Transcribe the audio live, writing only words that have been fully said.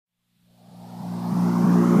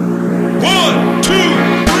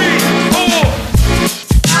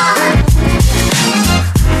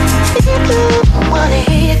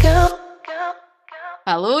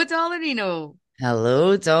Dollarino.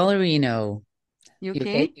 Hello, Dollarino. You You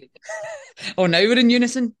okay? okay? Oh, now we're in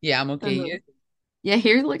unison. Yeah, I'm okay. Uh-huh. You? Yeah,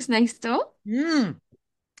 hair looks nice though. Hmm.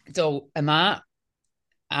 So, or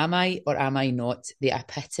am I not the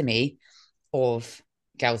epitome of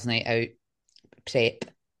girls' night out prep?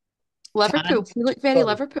 Tan, Liverpool. You look very sorry.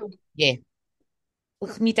 Liverpool. Yeah.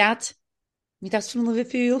 Look, me dad. Me dad's from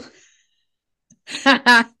Liverpool.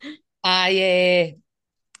 I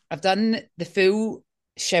I've done the full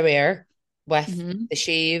shower with hmm the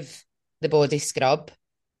shave, the body scrub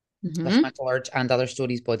with my hmm George and Other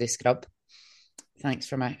Stories body scrub. Thanks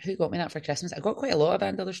for my who got me that for Christmas. I got quite a lot of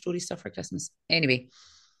and Other Stories stuff for Christmas. Anyway,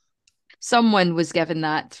 Someone was given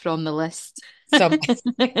that from the list. some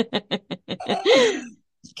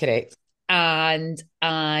correct. And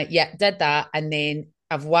yeah, did that. And then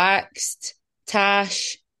I've waxed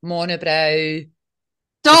Tash, monobrow.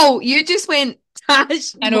 So you just went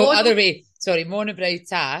Tash I know, mono. other way. Sorry, monobrow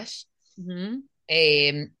Tash. hmm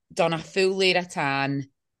Done a full layer of tan,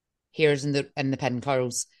 hairs in the pin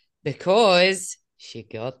curls because she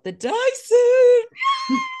got the Dyson.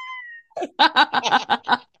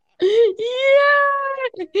 Yeah.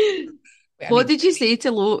 I What mean, did you say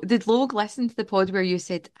to Lo? Did Log listen to the pod where you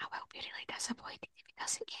said, I will be really disappointed if he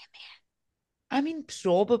doesn't get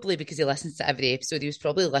probably because he listens to every episode. He was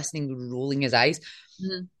probably listening, rolling his eyes.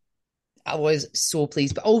 me? I was so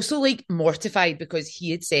pleased, but also like mortified because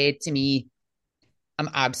he had said to me, I'm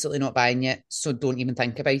absolutely not buying it, so don't even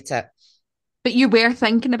think about it. But you were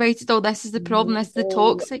thinking about it though. This is the problem. This is the No,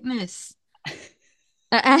 toxicness.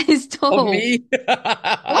 It is of though. me.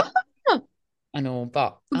 What? I know,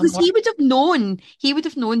 but I'm Because he would have known. He would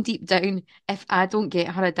have known deep down if I don't get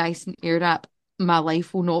her a Dyson Airwrap, my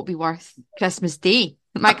life will not be worth Christmas Day.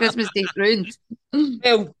 My Christmas Day's ruined.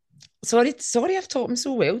 well, sorry, I've taught him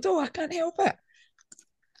so well, though. I can't help it.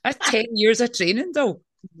 That's 10 years of training, though.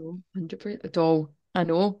 No, 100% at all. I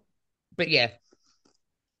know. But yeah,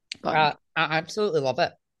 But I absolutely love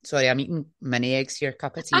it. Sorry, I'm eating mini eggs here,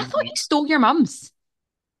 cup of I tea. thought you stole your mum's.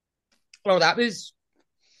 Well, that was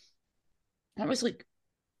like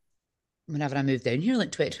whenever I moved down here,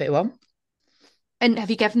 like 2021. And have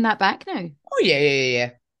you given that back now? Oh yeah, yeah, yeah, yeah.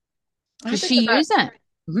 I had Does to she give that. use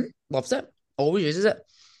it? Loves it. Always uses it.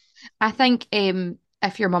 I think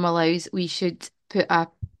if your mum allows, we should put a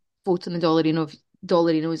photo in the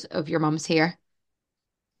Dollarinos of your mum's hair.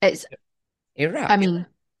 It's, Air I wrap. mean,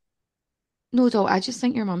 no, doll, I just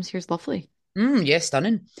think your mum's hair's lovely. Yeah,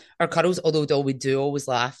 stunning. Our curls, although doll, we do always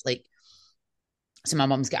laugh. Like, so my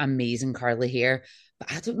mum's got amazing curly hair,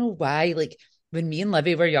 but I don't know why. Like, when me and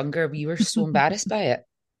Livy were younger, we were so embarrassed by it.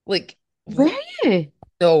 Like, Were what? you?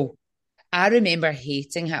 So I remember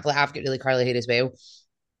hating like I've got really curly hair as well.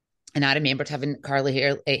 And I remembered having curly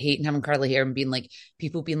hair, hating having curly hair and being like,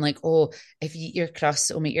 people being like, oh, if you eat your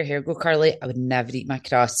crust, it'll make your hair go curly. I would never eat my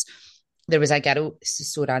crust. There was a girl, this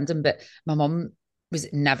is so random, but my mum was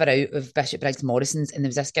never out of Bishop Briggs Morrison's. And there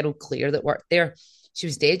was this girl, Claire, that worked there. She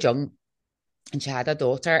was dead young and she had a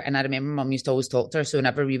daughter. And I remember my mum used to always talk to her. So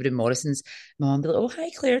whenever we were in Morrison's, my mum would be like, oh, hi,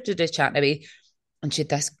 Claire, to just chatting away. And she had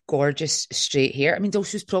this gorgeous straight hair. I mean, though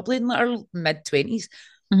she was probably in like her mid 20s.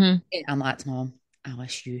 hmm And I'm like, Mom, I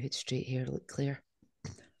wish you had straight hair like Claire.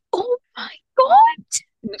 Oh my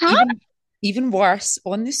God. Huh? Even worse,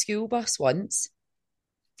 on the school bus once,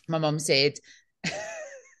 my mum said,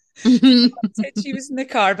 said she was in the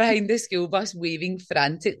car behind the school bus waving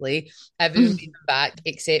frantically, everyone waving back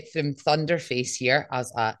except from Thunderface here. I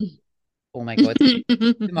was like, oh my God.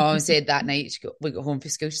 The mum said that night, we got home from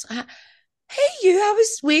school, she's like, hey, you, I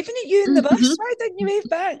was waving at you in the bus. Why didn't you wave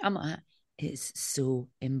back? I'm like, it's so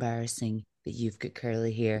embarrassing that you've got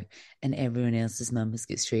curly hair and everyone else's mum has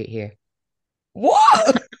got straight hair.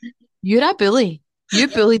 What? You're a bully. You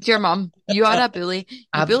bullied your mum. You are a bully.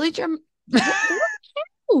 You I've, bullied your. What?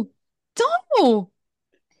 No, don't.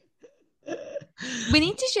 We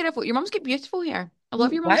need to share a photo. Your mum's got beautiful hair. I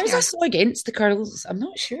love your why mum's was I hair. so against the curls? I'm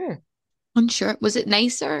not sure. Unsure. Was it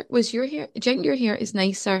nicer? Was your hair? Do you think your hair is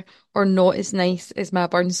nicer or not as nice as my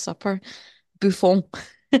burn supper bouffant?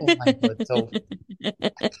 Oh my God, so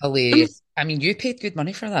hilarious. I mean, you paid good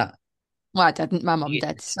money for that. Well, I didn't. My mum You,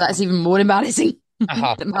 did. So that's even more embarrassing.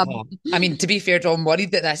 uh-huh, That my uh-huh. I mean, to be fair, John,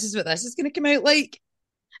 worried that this is what this is going to come out like.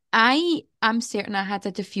 I am certain I had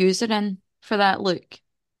a diffuser in for that look.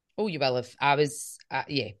 Oh, you will have. I was,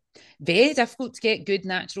 yeah. Very difficult to get good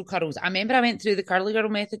natural curls. I remember I went through the curly girl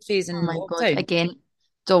method phase Oh in my God. lockdown. Again,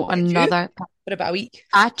 so Did you? another. For about a week.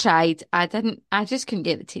 I tried. I didn't. I just couldn't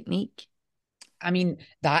get the technique. I mean,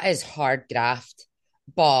 that is hard graft,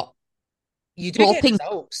 but you do get Plopping.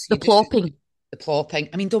 results. The You do plopping. the plopping.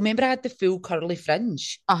 I mean, don't remember I had the full curly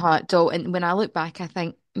fringe. Uh-huh. So, and when I look back, I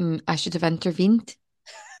think I should have intervened.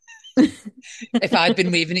 If I'd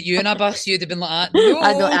been waving at you in a bus, you'd have been like,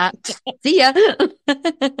 I know, no. see ya.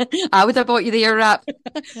 I would have bought you the ear wrap.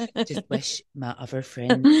 Just wish my other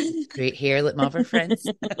friends had straight hair like my other friends.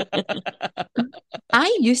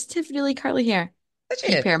 I used to have really curly hair, Did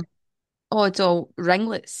you? pre-perm. Oh, it's all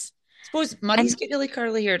ringlets. Suppose Murray's And get really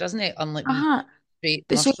curly hair, doesn't it? Unlike me, uh straight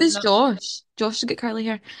but so mushroom does nut. Josh. Josh has got curly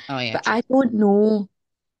hair. Oh yeah, But true. I don't know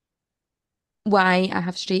why I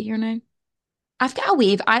have straight hair now. I've got a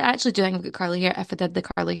wave. I actually do think I've got curly hair if I did the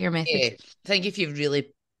curly hair method. Yeah, I think if you've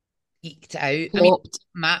really eked it out. I mean, Flopped.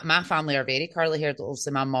 my family are very curly haired. Also,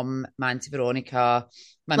 my mum, my auntie Veronica,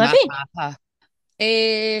 my Livy? papa.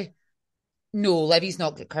 Eh, no, Livy's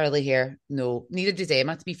not got curly hair. No, neither does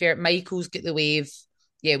Emma. To be fair, Michael's got the wave.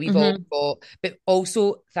 Yeah, we've all Hmm. got. But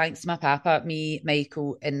also, thanks to my papa, me,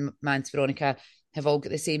 Michael, and my auntie Veronica have all got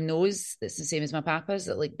the same nose. That's the same as my papa's.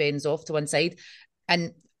 That like bends off to one side.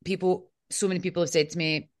 And so many people have said to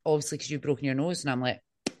me, obviously, because you've broken your nose, and I'm like,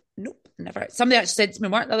 nope, never. Somebody actually said to me,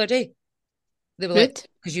 Mark, the other day. They were like, Rude.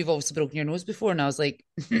 because you've obviously broken your nose before. And I was like,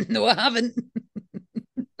 no, I haven't.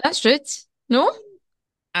 That's rude. No?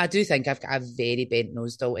 I do think I've got a very bent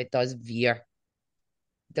nose, though. It does veer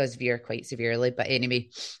quite severely. But anyway,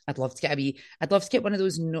 I'd love to get one of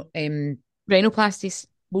those, no, Rhinoplasties.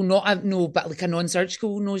 well, not, no, but like a non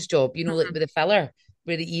surgical nose job, like Hmm. with a filler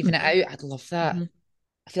where they even it Hmm. out. I'd love that. Hmm.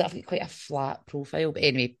 I feel like I've got quite a flat profile. But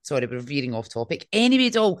anyway, sorry, we're veering off topic. Anyway,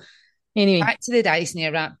 doll, Anyway, back to the Dyson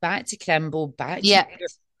era, back to Crimble, back to yeah, New Year.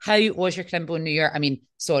 How was your Crimble New Year? I mean,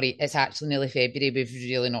 sorry, it's actually nearly February. We've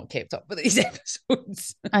really not kept up with these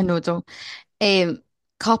episodes. I know, though.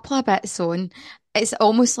 Couple of bits on. It's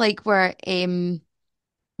almost like we're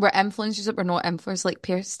influencers, but we're not influencers,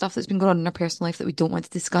 like stuff that's been going on in our personal life that we don't want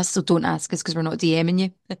to discuss. So don't ask us because we're not DMing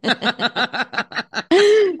you.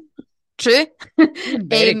 True.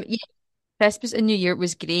 Very. Yeah, Christmas and New Year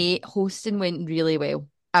was great. Hosting went really well.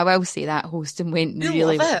 I will say that hosting went You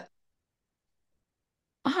really love well. it.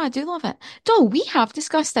 Ah, I do love it. Doll, we have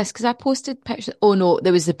discussed this because I posted pictures. Oh no,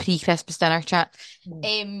 there was the pre-Christmas dinner chat.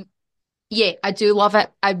 Um, yeah, I do love it.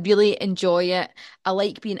 I really enjoy it. I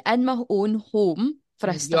like being in my own home for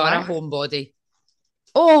a You are a start. homebody.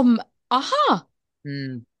 Aha.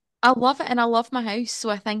 Mm. I love it and I love my house, so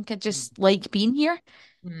I think I just like being here.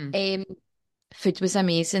 Mm. Um, Food was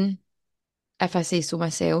amazing, if I say so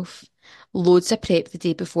myself. Loads of prep the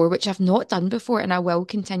day before, which I've not done before, and I will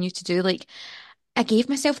continue to do. Like, I gave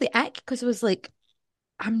myself the ick because I was like,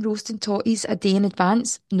 I'm roasting totties a day in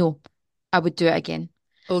advance. No, I would do it again.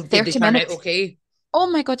 Oh, did they 30 turn out minutes. okay? Oh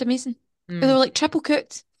my God, amazing. They Mm. were like triple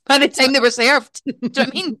cooked by the time they were served. Do you know what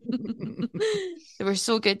I mean? They were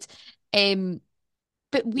so good. Um,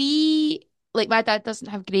 but like my dad doesn't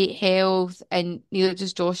have great health and neither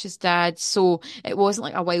does Josh's dad. So it wasn't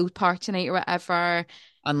like a wild party night or whatever.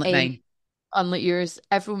 Unlike Um, mine. Unlike yours,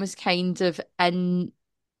 everyone was kind of in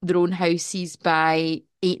their own houses by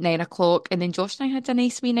 8, 9 o'clock. And then Josh and I had a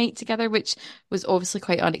nice wee night together, which was obviously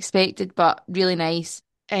quite unexpected, but really nice.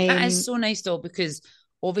 That is so nice though, because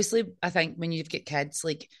obviously I think when you've got kids,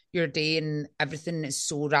 like your day and everything is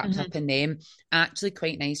so wrapped Mhm. up in them. Actually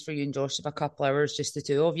quite nice for you and Josh to have a couple hours, just the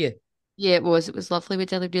two of you. Yeah, it was. It was lovely. We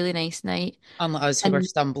did a really nice night. Unlike us who were And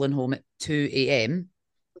stumbling home at 2 a.m.,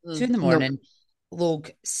 2 in the no. morning, log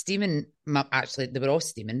steaming. Actually, they were all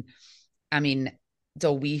steaming. I mean,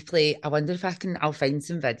 do we play? I wonder if I'll find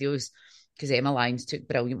some videos because Emma Lyons took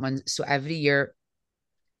brilliant ones. So every year,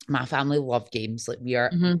 my family love games. Like we are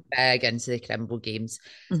Hmm. big into the Crimble games.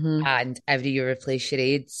 Hmm. And every year we play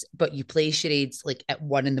charades, but you play charades like at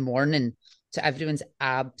 1 in the morning. So everyone's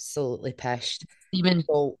absolutely pissed. Steaming.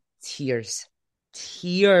 Oh,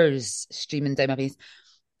 tears streaming down my face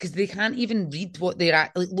because they can't even read what they're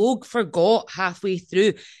at. Like Log forgot halfway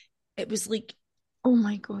through. It was like, Oh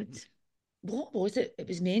my God. what was it? It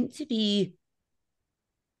was meant to be.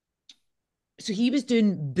 So he was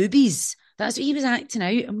doing boobies. That's what he was acting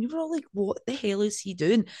out. And we were all like, what the hell is he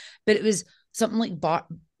doing? But it was something like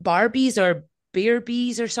Barbies or Bear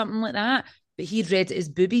Bees or something like that. But he'd read it as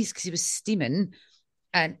boobies because he was steaming.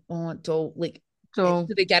 And oh, doll, like, So,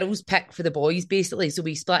 so the girls pick for the boys basically. So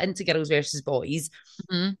we split into girls versus boys.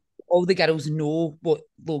 hmm. All the girls know what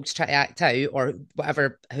Logan's trying to act out or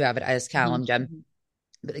whatever, whoever it is, Hmm. Callum, Jim,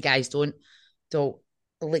 but the guys don't. So,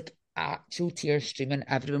 like, actual tears streaming.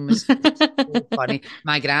 Everyone was so funny.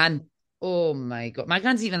 My gran, oh my God. My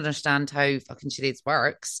gran doesn't even understand how fucking charades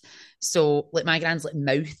works. So, like, my gran's like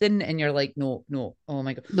mouthing, and you're like, no, no, oh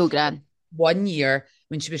my God. No gran. One year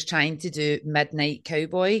when she was trying to do Midnight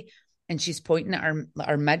Cowboy and she's pointing at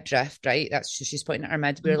her midriff, right? She's pointing at her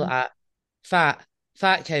mid. We're Mhm. like, fat,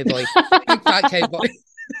 fat cowboy, big fat cowboy.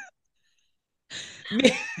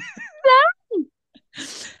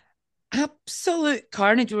 Absolute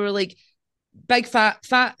carnage. We were like, big fat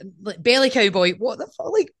like belly cowboy. What the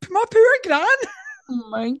fuck? Like my poor gran. Oh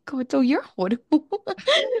my God, oh, you're horrible.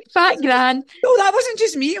 Fat Gran. No, that wasn't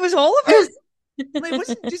just me. It was all of us. Like, it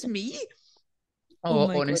wasn't just me. Oh Oh,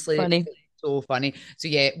 my God, honestly, funny. so funny. So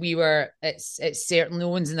yeah, we were. It's certain no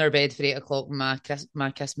one's in their bed for 8 o'clock my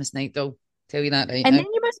Christmas night. Though, tell you that right And now. then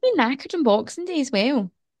you must be knackered on Boxing Day as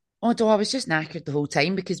well. Oh, no, I was just knackered the whole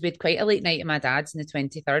time because we had quite a late night at my dad's on the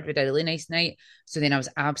 23rd. We had a really nice night. So then I was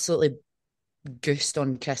absolutely goosed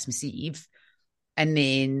on Christmas Eve. And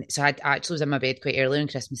then, so I actually was in my bed quite early on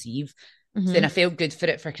Christmas Eve. So then I Hmm. felt good for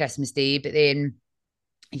it for Christmas Day. But then,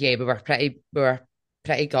 yeah, we were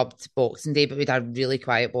pretty gubbed Boxing Day, but we had a really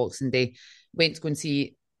quiet Boxing Day. Went to go and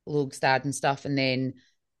see Logue's dad and stuff. And then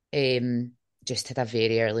um, just had a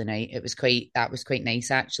very early night. That was quite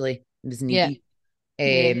nice actually. It was Yeah, needy.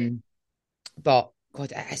 yeah. Um, But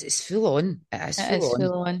God, it's full on. It is It full is on.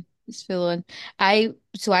 full on. It's full on.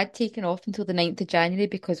 So I'd taken off until the 9th of January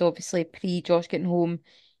because obviously pre Josh getting home,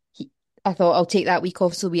 he, I thought I'll take that week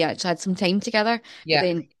off so we actually had some time together. But Yeah.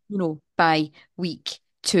 then, by week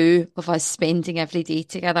two of us spending every day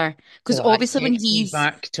together, because So that obviously when takes me he's,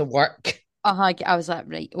 back to work. I was like,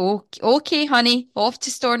 right, okay, okay, honey, off to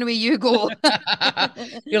Stornoway you go.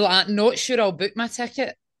 You're like, not sure I'll book my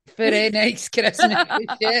ticket for next Christmas.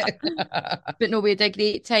 Shit. But no, we had a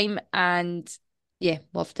great time and yeah,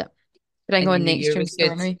 loved it. Bring And your on New next Year year in was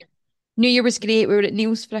good. Stornoway. New Year was great. We were at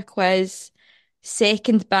Neil's for a quiz,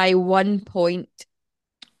 second by 1 point.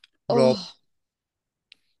 Rob. Oh,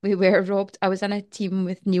 we were robbed. I was in a team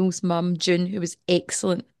with Neil's mum, June, who was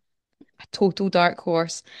excellent, a total dark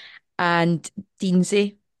horse, and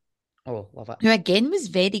Deansy, Oh, love it. who again was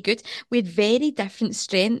very good. We had very different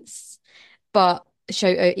strengths, but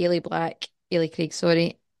shout out Ailey Craig,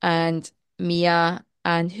 sorry, and Mia,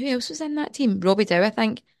 and who else was in that team? Robbie Dow, I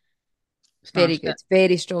think. Very Smashed it. good,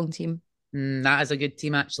 very strong team. That is a good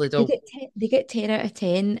team, actually, They though. get they get 10 out of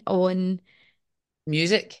 10 on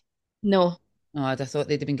Music. no Oh, I thought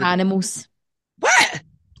they'd have been good. animals. What?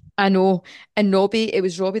 I know. And Robbie, it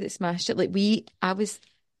was Robbie that smashed it. I was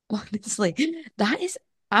honestly, that is,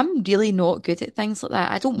 I'm really not good at things like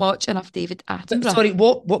that. I don't watch enough David But Attenborough. sorry,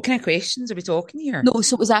 what kind of questions are we talking here? No,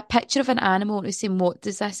 so it was a picture of an animal and it was saying, what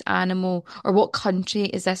does this animal or what country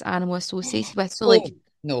is this animal associated with? So, Oh, like,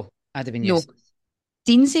 no, I'd have been no. useless.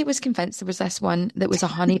 Deansy was convinced there was this one that was a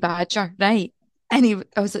honey badger, right? And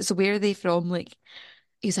I was like, so where are they from? Like,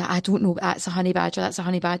 he's like, I don't know. That's a honey badger. That's a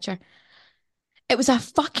honey badger. It was a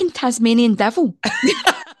fucking Tasmanian devil.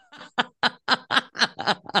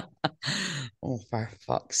 Oh, for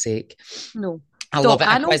fuck's sake. No. I love So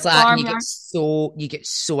it. A I know quiz like that, and farmyard. you get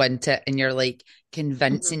so into it, and you're like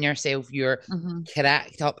Hmm. convincing yourself you're Hmm.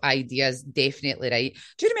 cracked up ideas. Definitely right.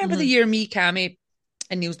 Do you remember the Hmm. year me, Cammy,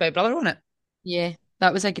 and Neil's Big Brother on it? Yeah,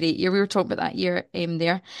 that was a great year. We were talking about that year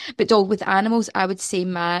there. But dog with animals, I would say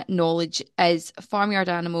my knowledge is farmyard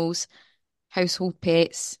animals, household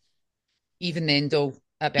pets. Even then, though,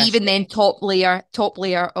 at be a Even then, stretch. top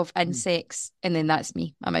layer of Mm. insects, and then that's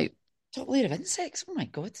me. I'm out. Top layer of insects. Oh my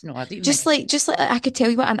god, no, I don't even know. Just like I could tell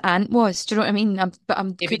you what an ant was. Do you know what I mean? But I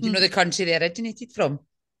Yeah, but do you know couldn't. the country they originated from?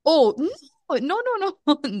 Oh no, no, no,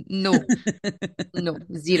 no, no, no,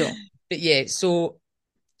 zero. But yeah, so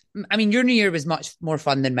I mean, your New Year was much more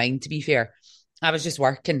fun than mine. To be fair, I was just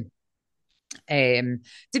working. Um,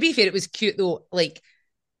 to be fair, it was cute though. Like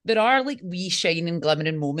there are like wee shining,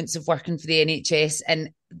 glimmering moments of working for the NHS,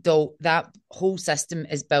 and though that whole system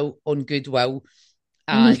is built on goodwill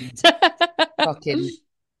Mhm. and fucking,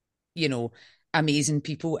 you know, amazing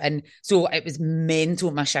people. And so it was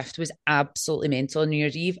mental. My shift was absolutely mental on New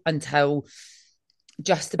Year's Eve until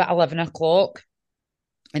just about 11 o'clock.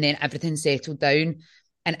 And then everything settled down.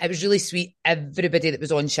 And it was really sweet. Everybody that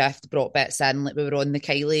was on shift brought bits in, like we were on the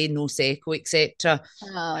Kylie, no Seco, etc.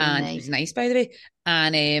 Oh, And it was nice. nice, by the way.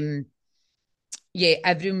 And yeah,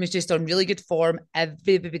 everyone was just on really good form.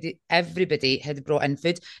 Everybody had brought in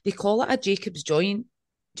food. They call it a Jacob's joint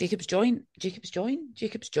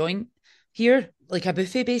here, like a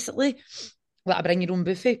buffet basically. Like a bring your own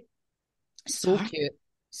buffet. So Bizarre. cute.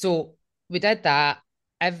 So we did that.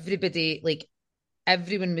 Everybody, like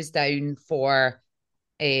everyone was down for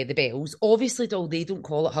the bells. Obviously, though, they don't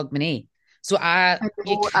call it Hogmanay. So I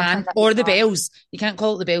you know, I find can't, that or the bizarre. bells. You can't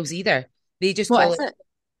call it the bells either. They just What call is it it?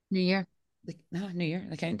 New Year. no New Year,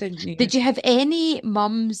 the countdown New Year. Did you have any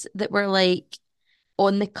mums that were like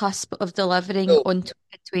on the cusp of delivering No, on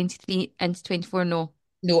 23 into 24? No.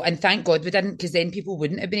 no, and thank God we didn't, because then people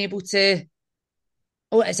wouldn't have been able to.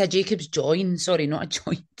 Oh, it's a Jacob's join. Sorry, not a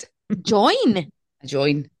joint. Join. A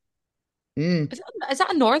join. Mm, Is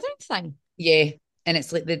that a northern thing? yeah. And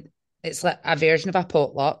it's like a version of a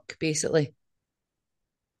potluck, basically.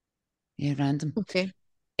 Yeah, random. Okay.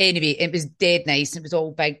 Anyway, it was dead nice. It was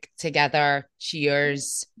all big together.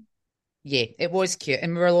 Cheers. Yeah, it was cute.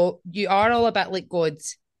 And we were all, you are all a bit like, God,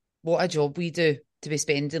 what a job we do to be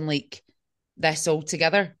spending like this all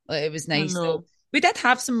together. Like, it was I nice. So know. we did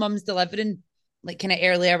have some mums delivering like kind of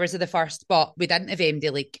early hours of the first, but we didn't have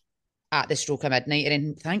MD like at the stroke of midnight.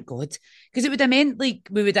 And thank God, because it would have meant like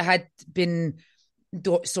we would have had been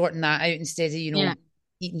sorting that out instead of, Yeah.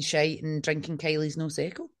 eating shite and drinking Kylie's no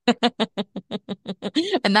secco.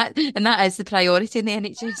 And that is the priority in the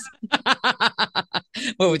NHS.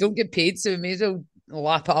 Well, we don't get paid, so we may as well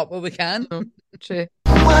lap it up while we can. No, true.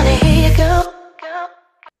 Wanna hear you go, go.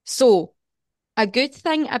 So, a good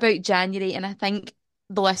thing about January, and I think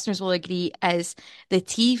the listeners will agree, is the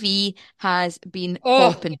TV has been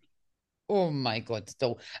Oh, popping. oh my God,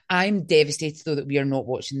 still. I'm devastated though that we are not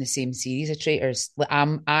watching the same series of Traitors. Like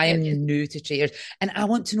I It is. am new to Traitors and I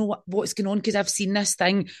want to know what's going on because I've seen this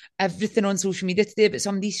thing, everything on social media today about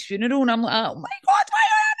somebody's funeral, and I'm like, oh my God,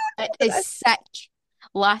 why are I not It know is about this? sick.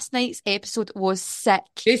 Last night's episode was sick.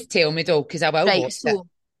 Just tell me, though, because I will Right, watch it. so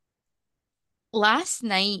last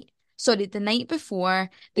night, sorry, the night before,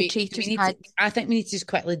 the Wait, do we traitors need to? had, I think we need to just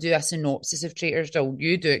quickly do a synopsis of Traitors. Joel,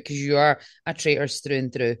 you do it because you are a Traitors through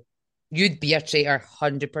and through. You'd be a traitor,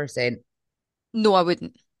 100%. no, I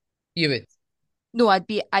wouldn't. You would. No, I'd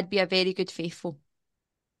be a very good faithful.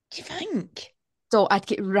 Do you think? So I'd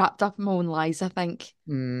get wrapped up in my own lies, I think.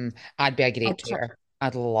 I'd be a great I'd try. traitor.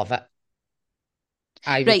 I'd love it.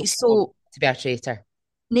 I would Right, love so to be a traitor.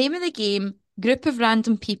 name of the game, group of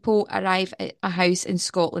random people arrive at a house in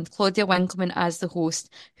Scotland. Claudia Winkleman as the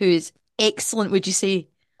host, who is excellent, would you say?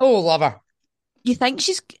 Oh, love her. You think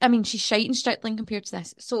I mean, she's shite in Strictland compared to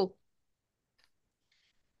this. So,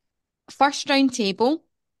 first round table,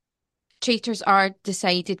 traitors are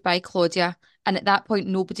decided by Claudia, and at that point,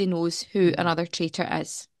 nobody knows who Mm-hmm. another traitor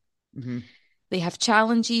is. Mm-hmm. They have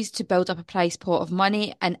challenges to build up a prize pot of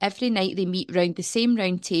money, and every night they meet round the same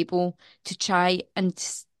round table to try and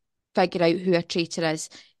figure out who a traitor is.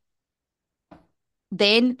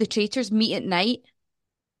 Then the traitors meet at night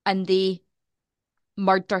and they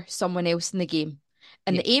murder someone else in the game.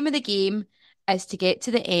 And Yeah, the aim of the game is to get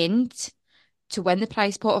to the end to win the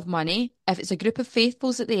prize pot of money. If it's a group of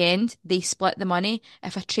faithfuls at the end, they split the money.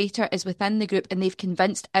 If a traitor is within the group and they've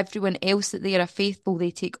convinced everyone else that they are a faithful,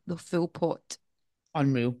 they take the full pot.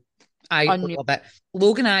 unreal. I Unreal. love it.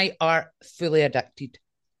 Logan and I are fully addicted.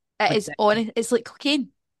 It is Addicted. honest. It's like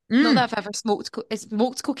cocaine. Not Mm. that I've ever smoked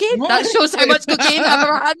cocaine. That shows how much cocaine I've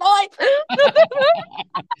ever had in my life.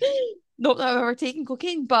 Not that I've ever taken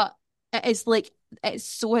cocaine, but it is like it's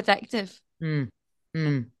so addictive. Mm.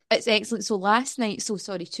 Mm. It's excellent. So last night, so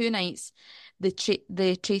sorry, 2 nights, the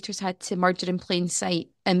traitors had to murder in plain sight,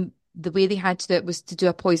 and the way they had to do it was to do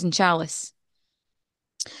a poison chalice.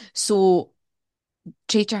 So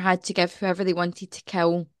traitor had to give whoever they wanted to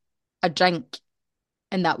kill a drink,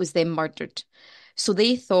 and that was them murdered. So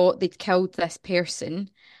they thought they'd killed this person,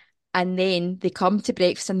 and then they come to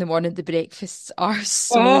breakfast in the morning. The breakfasts are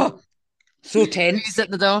so Oh, so who's tense.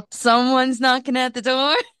 at the door? Someone's knocking at the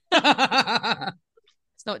door.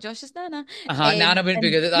 It's not Josh's Nana. Nana wouldn't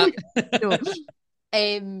be And good at no.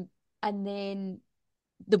 that. And then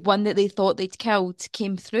the one that they thought they'd killed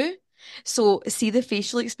came through. So see the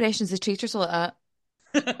facial expressions, the traitors were like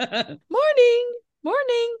that. Morning,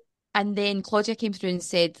 morning. And then Claudia came through and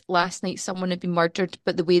said last night someone had been murdered,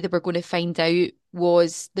 but the way they were going to find out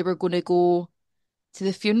was they were going to go to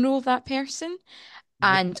the funeral of that person.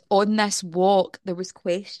 And on this walk, there was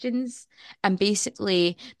questions, and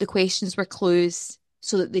basically the questions were clues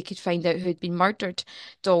so that they could find out who had been murdered.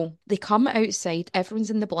 So they come outside, everyone's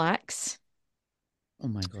in the blacks. Oh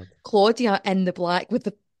my God. Claudia in the black with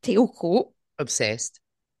the tailcoat, Obsessed.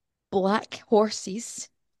 black horses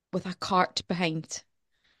with a cart behind.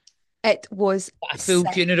 It was A full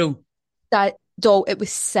sick. funeral. That doll, it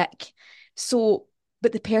was sick. So,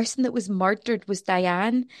 but the person that was murdered was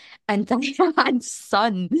Diane, and Diane's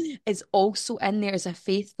son is also in there as a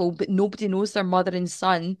faithful, but nobody knows their mother and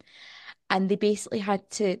son. And they basically had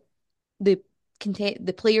to the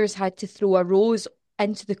the players had to throw a rose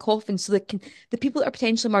into the coffin so the people that are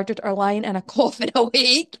potentially murdered are lying in a coffin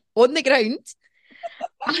awake on the ground.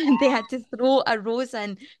 And they had to throw a rose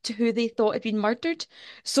in to who they thought had been murdered.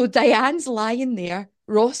 So Diane's lying there.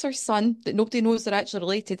 Ross, her son, that nobody knows they're actually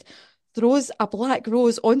related, throws a black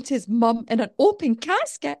rose onto his mum in an open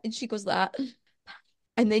casket. And she goes that.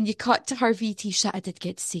 And then you cut to her VT shit. I did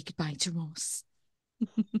get to say goodbye to Ross.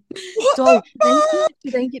 What the So, do you think fuck? do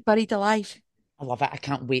you think it buried alive? I love it. I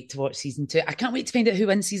can't wait to watch season two. I can't wait to find out who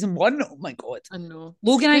wins season one. Oh my God. I know.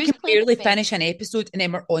 Logan and I Who's can playing barely Finn? finish an episode and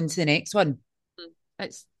then we're on to the next one.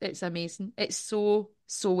 It's amazing. It's so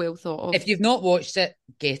well thought If of. you've not watched it,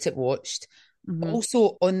 get it watched. Hmm.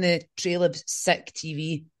 Also on the trail of sick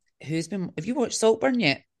TV, have you watched Saltburn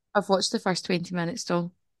yet? I've watched the first 20 minutes,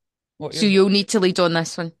 though. What are So your you'll need to lead on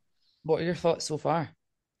this one. what are your thoughts so far?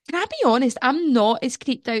 Can I be honest? I'm not as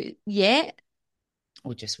creeped out yet.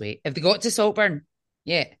 Oh, just wait. Have they got to Saltburn?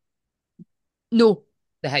 Yeah. No.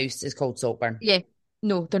 The house is called Saltburn. Yeah.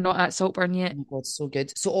 No, they're not at Saltburn Oh yet. my God, so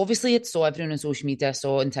good. So obviously it's saw everyone on social media,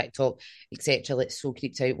 saw on TikTok, etc. Like so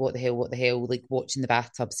creeped out. What the hell? Like watching the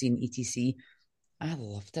bathtub scene, etc. I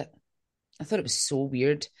loved it. I thought it was so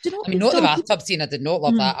weird. Do you know I mean, what, not the though? People. bathtub scene. I did not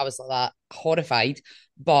love Mm. that. I was like that horrified,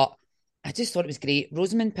 but I just thought it was great.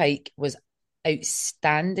 Rosamund Pike was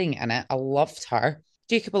outstanding in it. I loved her.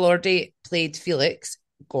 Jacob Elordi played Felix.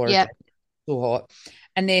 Gorgeous, Yeah. so hot.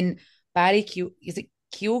 And then is it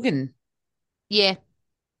Keoghan? Yeah.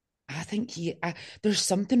 I think there's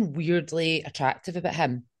something weirdly attractive about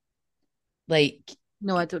him. Like,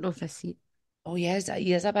 No, I don't know if I see it. oh, he is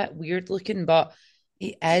a bit weird looking, but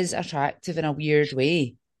he is attractive in a weird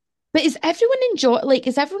way. But is everyone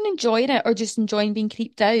enjoying it or just enjoying being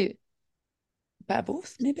creeped out? Bit of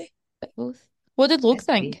both, maybe. Bit both. What did Luke It's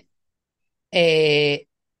great. think? Uh,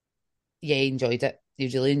 yeah, he enjoyed it. He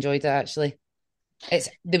really enjoyed it, actually. It's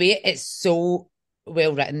the way it's so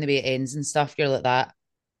well written, the way it ends and stuff. You're like that.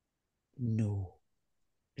 No,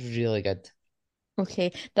 really good.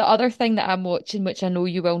 Okay. The other thing that I'm watching, which I know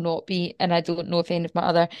you will not be, and I don't know if any of my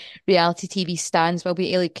other reality TV stands will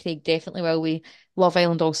be, Ellie Craig definitely will be, Love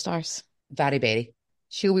Island All Stars. Barry Berry.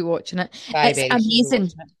 She'll be watching it. Barry It's Berry, she'll be amazing.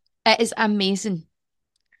 watching it. It is amazing.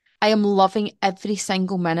 I am loving every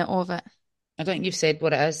single minute of it. I don't think you've said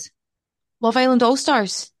what it is. Love Island All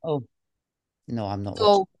Stars. Oh, no, I'm not watching.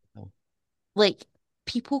 So, No. like,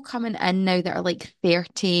 people coming in now that are like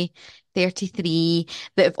 30, 33,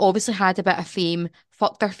 that have obviously had a bit of fame,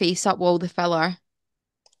 fucked their face up with all the filler,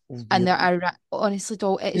 Oh, and they're really? honestly,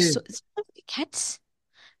 though, it is Who? so, it's like kids.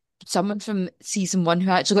 Someone from season one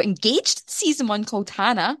who actually got engaged in season one called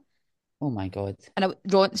Hannah. Oh my God. And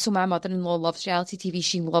so my mother-in-law loves reality TV.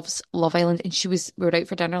 She loves Love Island, and we were out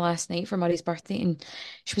for dinner last night for Murray's birthday, and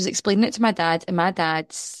she was explaining it to my dad, and my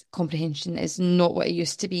dad's comprehension is not what it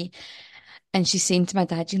used to be. And she's saying to my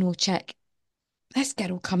dad, chick, this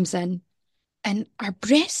girl comes in, and her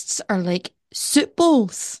breasts are like soup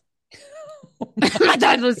bowls. My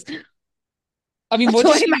dad was, I mean, I what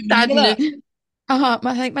told does him she my even mean dad by that? knew.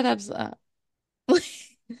 I think my dad was like that.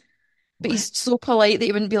 But What? he's so polite that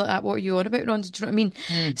he wouldn't be like that. What are you on about, Ron? Do you know what I mean?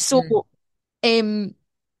 Mm, So, mm. um,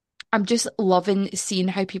 I'm just loving seeing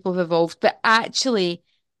how people have evolved, but actually,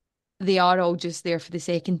 they are all just there for the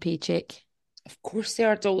second paycheck. Of course they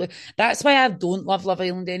are totally. That's why I don't love Love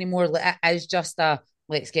Island anymore. Like, it is just a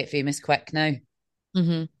let's get famous quick now.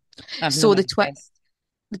 Hmm. I've no So interest.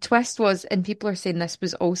 the twist was, and people are saying this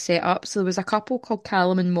was all set up. So there was a couple called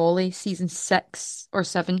Callum and Molly, season 6 or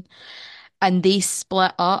 7, and they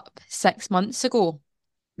split up 6 months ago.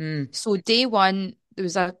 Mm, So day one, there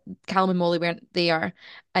was a Callum and Molly weren't there,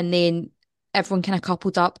 and then everyone kind of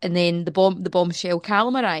coupled up, and then the bombshell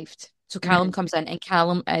Callum arrived. So Callum mm, comes in, and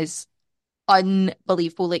Callum is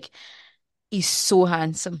unbelievable. Like, he's so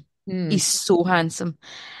handsome. mm. He's so handsome.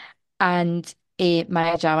 And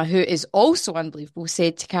Maya Jama, who is also unbelievable,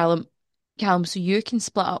 said to Callum, so you can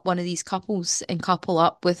split up one of these couples and couple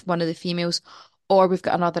up with one of the females, or we've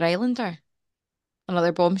got another Islander,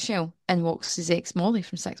 another bombshell, and walks his ex Molly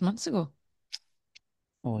from 6 months ago.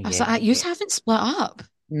 Oh I was yeah. like, you haven't split up.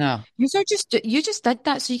 No, You just did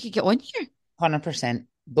that so you could get on here. 100%.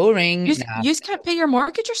 Boring. Nah, You just can't pay your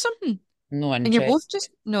mortgage or something. no And you're both interest. just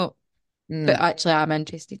no. But No. actually I'm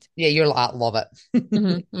interested. Yeah, you're like, I love it.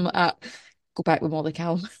 I'm like, go back with Molly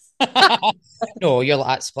Callum. No, you're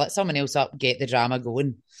like, split someone else up, get the drama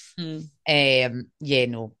going. Mm. Yeah,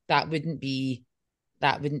 no, that wouldn't be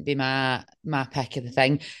my pick of the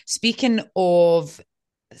thing. Speaking of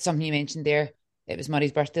something you mentioned there, it was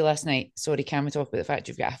Murray's birthday last night. Sorry, can we talk about the fact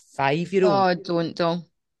you've got a 5-year-old? Oh, don't.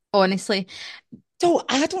 Honestly, So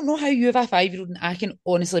I don't know how you have a 5-year-old and I can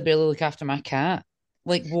honestly barely look after my cat.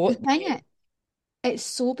 Like the what? thing is, it's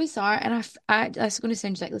so bizarre, and that's going to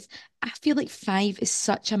sound ridiculous. I feel like 5 is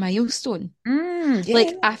such a milestone. Yeah.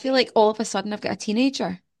 Like, I feel like all of a sudden I've got a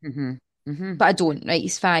teenager, Mm-hmm. Mm-hmm. but I don't, right?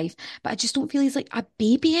 He's 5, but I just don't feel he's like a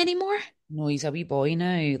baby anymore. No, he's a wee boy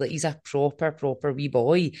now. Like he's a proper wee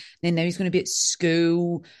boy. Then now he's going to be at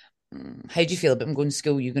school. How do you feel about him going to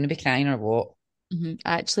school? You going to be crying or what?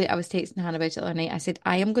 Actually, I was texting Hannah about it the other night. I said,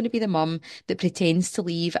 I am going to be the mum that pretends to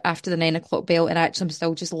leave after the 9 o'clock bell, and actually I'm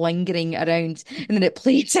still just lingering around. And then at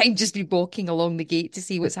playtime, just be walking along the gate to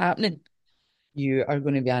see what's happening. You are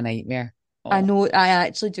going to be a nightmare. I Oh, know, I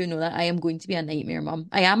actually do know that I am going to be a nightmare mum.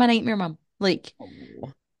 I am a nightmare mum. Like,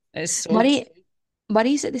 oh. It's so Murray,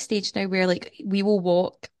 Murray's at the stage now where, like, we will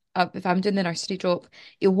walk up, if I'm doing the nursery drop,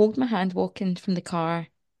 he'll hold my hand walking from the car.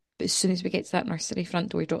 But as soon as we get to that nursery front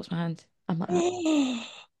door, he drops my hand. I'm like, "Ah."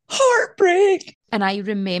 heartbreak. And I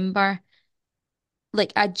remember,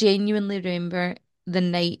 like, I genuinely remember the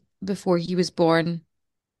night before he was born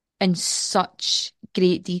in such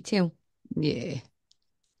great detail. Yeah.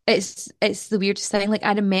 It's the weirdest thing. Like,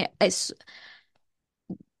 I met it's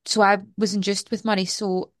so I was induced with Murray.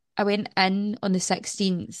 So I went in on the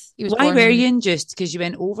 16th. He was Why born were on you in just because you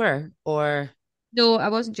went over or no, I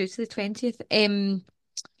wasn't due to the 20th.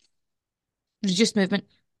 Reduced movement.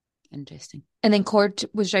 interesting? And then cord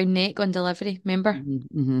was round neck on delivery, remember?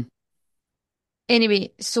 Mm-hmm.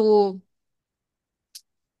 Anyway, so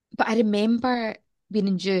but I remember being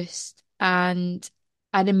induced and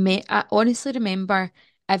I honestly remember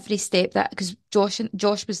every step that because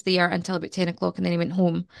Josh was there until about 10 o'clock and then he went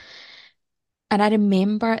home. And I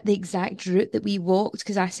remember the exact route that we walked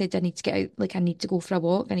because I said I need to get out, like I need to go for a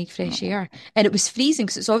walk, I need fresh Oh, air. And it was freezing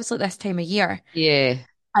because it's obviously this time of year. yeah.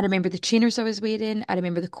 I remember the trainers I was wearing. I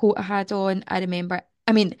remember the coat I had on. I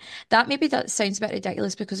mean, that sounds a bit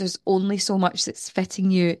ridiculous because there's only so much that's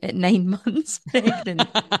fitting you at 9 months pregnant.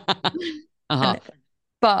 Uh-huh. And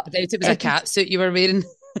but I doubt it was a every cat suit you were wearing.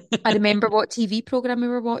 I remember what TV program we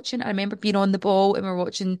were watching. I remember being on the ball and we were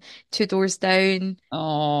watching Two Doors Down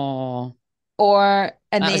Oh,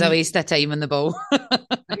 and that was a then waste of time on the ball.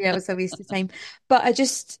 yeah, it was a waste of time. But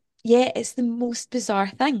yeah, it's the most bizarre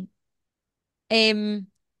thing. Um,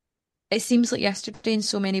 it seems like yesterday in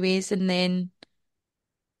so many ways, and then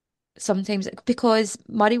sometimes because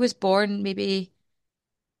Murray was born maybe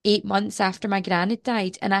 8 months after my gran had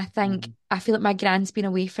died, and Mm. I feel like my gran's been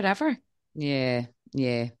away forever. Yeah,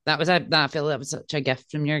 yeah. I feel that was such a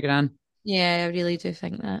gift from your gran. Yeah, I really do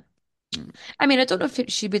think that. Mm. I mean, I don't know if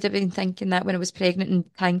she would have been thinking that when I was pregnant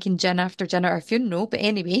and thanking gin after gin at her funeral, but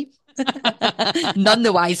anyway, none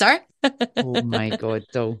the wiser. Oh my God,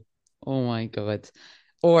 though. Oh my God.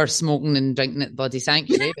 Or smoking and drinking at the bloody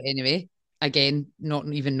sanctuary. But anyway, again, not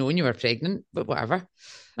even knowing you were pregnant, but whatever.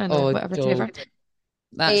 I know, Oh, whatever, Joe. Trevor.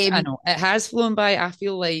 I Um, know. It has flown by. I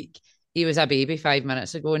feel like he was a baby 5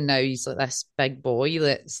 minutes ago, and now he's like this big boy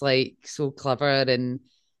that's like so clever and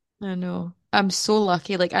I know. I'm so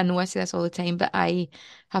lucky. Like, I know I say this all the time, but I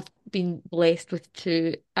have been blessed with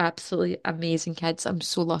two absolutely amazing kids. I'm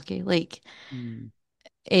so lucky. Like, mm.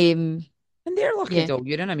 um, And they're lucky, yeah. though.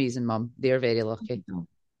 You're an amazing mum. They're very lucky. No.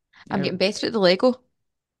 I'm They're getting better at the Lego.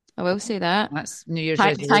 I will say that. That's New Year's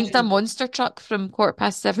Tanked a resolution. monster truck from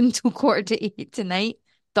 7:15 till 8:45 tonight.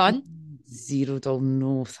 Done. Zero doll.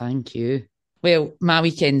 No, thank you. Well, my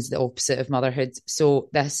weekend's the opposite of motherhood. So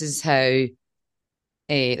this is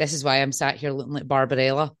why I'm sat here looking like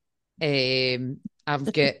Barbarella.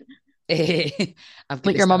 I've got I've got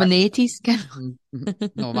Like the your mum in start. the 80s. Mhm,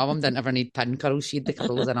 mhm. No, my mum didn't ever need pin curls. She had the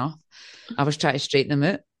curls enough. I was trying to straighten them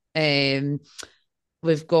out. Um,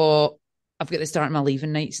 we've got I've got the start of my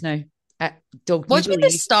leaving nights now. Dog, can What you do you mean the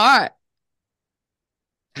believe? start?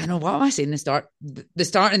 I know what am I saying? The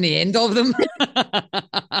start and the end of them.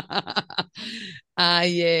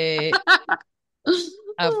 I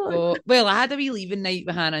I've got I had a wee leaving night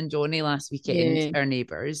with Hannah and Johnny last weekend, Yeah. our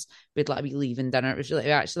neighbours. We'd like a wee leaving dinner. It was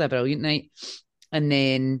really actually a brilliant night. And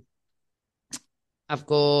then I've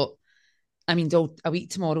got a week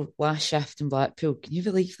tomorrow, last shift in Blackpool. Can you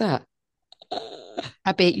believe that?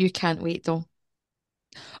 I bet you can't wait though.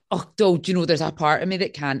 Oh, do you know there's a part of me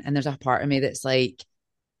that can, and there's a part of me that's like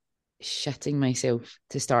shitting myself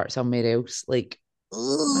to start somewhere else. Like, I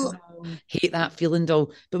ugh, know. hate that feeling,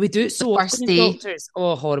 though. But we do it The so often first as day. doctors.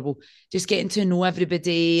 Oh, horrible. Just getting to know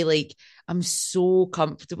everybody. Like, I'm so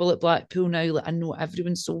comfortable at Blackpool now. Like, I know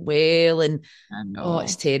everyone so well. And I oh,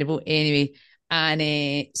 it's know. terrible. Anyway.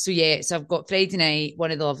 And so I've got Friday night.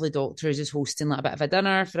 One of the lovely doctors is hosting like a bit of a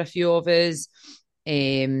dinner for a few of us.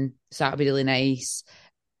 So that'll be really nice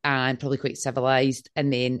and probably quite civilized.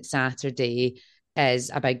 And then Saturday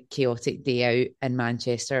is a big chaotic day out in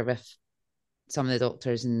Manchester with some of the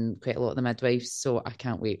doctors and quite a lot of the midwives. So I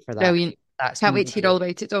can't wait for that. Brilliant. That's Can't going to wait to be hear all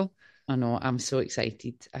about it though. I know, I'm so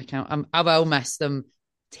excited. I will miss them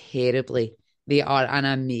terribly. They are an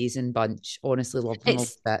amazing bunch. Honestly, love them all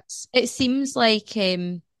to It's bits. it seems like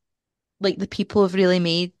the people have really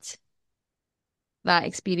made that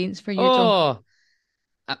experience for you, Joe.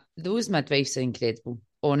 Oh, those midwives are incredible.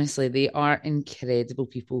 Honestly, they are incredible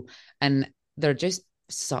people, and they're just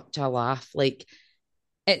such a laugh. Like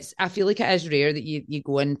I feel like it is rare that you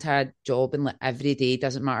go into a job and like every day,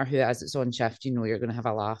 doesn't matter who it is that's on shift, you know you're gonna have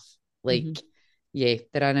a laugh. Hmm. Like, yeah,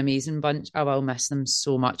 they're an amazing bunch. I will miss them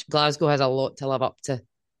so much. Glasgow has a lot to live up to.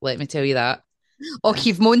 Let me tell you that. Oh,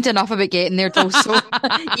 you've moaned enough about getting there, also,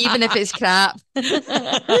 even if it's crap.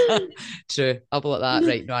 True. I'll be like that.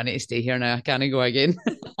 Right. No, I need to stay here now. I can't go again.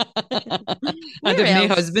 I'd Where have no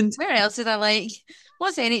else? husband. Where else did I like?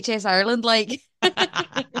 What's NHS Ireland like?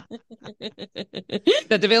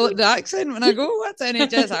 I developed the accent when I go, what's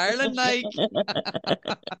NHS Ireland like?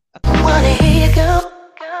 Wanna hear you go.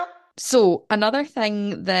 So another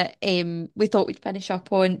thing that we thought we'd finish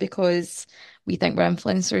up on because we think we're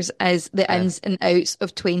influencers is the Uh, ins and outs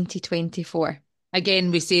of 2024.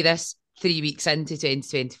 Again, we say this 3 weeks into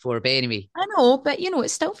 2024, but anyway. I know, but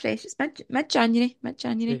it's still fresh. It's mid January, mid True,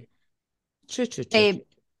 January. true, true, true. Um,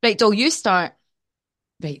 right, Dol, you start.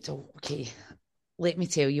 Right, so, okay. Let me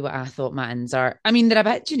tell you what I thought my ins are. I mean, they're a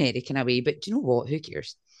bit generic in a way, but do you know what? Who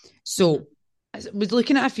cares? Mhm. So, I was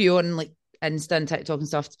looking at a few on like Insta and TikTok and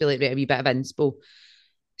stuff to be like, right, a wee bit of inspo.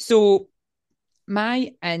 So,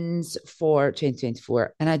 my ins for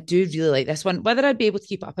 2024, and I do really like this one. Whether I'd be able to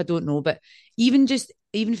keep it up, I don't know. But even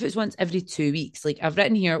if it's once every 2 weeks, like I've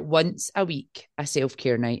written here, once a week, a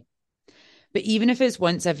self-care night. But even if it's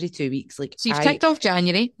once every 2 weeks, like So you've ticked off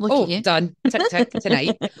January. Look at oh, you. done, tick, tick,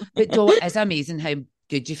 tonight. But do it is amazing how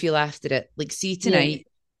good you feel after it. Like, see, Yeah. tonight,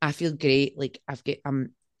 I feel great. Like,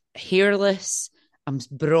 I'm hairless, I'm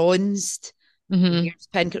bronzed, my Hmm. hair's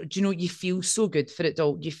pink. Do you know, you feel so good for it,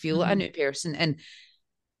 doll. You feel like a Hmm. new person. And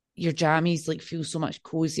your jammies like feel so much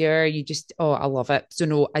cozier. You just, oh, I love it. So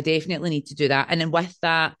no, I definitely need to do that. And then with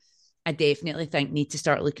that, I definitely think need to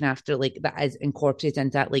start looking after like that is incorporated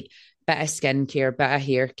into that like bit of skincare, bit of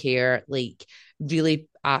hair care, like really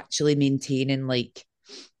actually maintaining like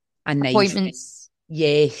a nice, Appointments.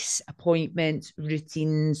 yes, appointments,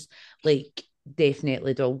 routines, like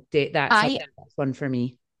definitely that's I that's one for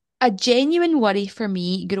me. A genuine worry for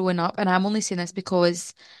me growing up, and I'm only saying this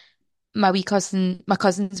because my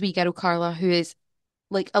cousin's wee girl Carla, who is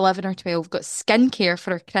like 11 or 12, got skincare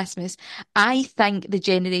for her Christmas. I think the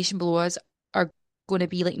generation below us are going to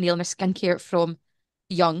be like nailing their skincare from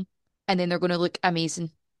young, and then they're going to look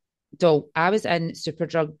amazing. Doll, I was in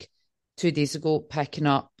Superdrug 2 days ago picking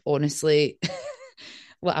up, honestly,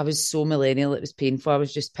 like I was so millennial, it was painful. I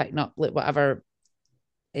was just picking up like whatever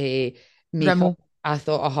uh, makeup Rimmel. I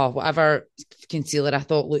thought, whatever concealer I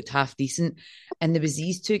thought looked half decent. And there was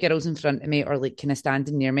these two girls in front of me or like kind of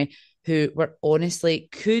standing near me who were honestly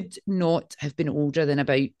could not have been older than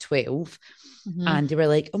about 12. Hmm. And they were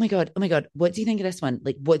like, oh my God, what do you think of this one?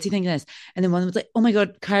 Like, what do you think of this? And then one was like, oh my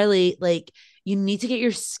God, Carly, like, you need to get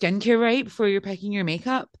your skincare right before you're picking your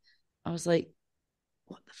makeup. I was like,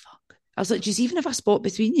 what the fuck? I was like, just even if I spot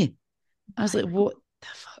between you. I was like, what the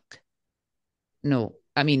fuck? No,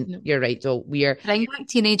 I mean, No. you're right, Doll. We are Bring back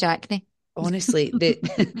teenage acne. honestly the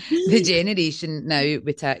the generation now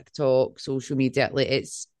with TikTok, social media, like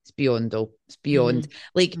it's beyond though. It's Hmm. beyond.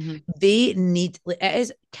 Like Hmm. they need like it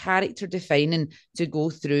is character defining to go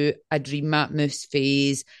through a dream map mousse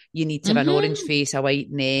phase. You need to have an orange Hmm. face, a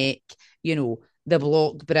white neck, you know, the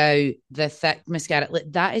block brow, the thick mascara.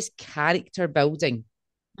 Like that is character building.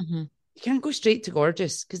 Hmm. You can't go straight to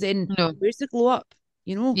gorgeous because then No. where's the glow up?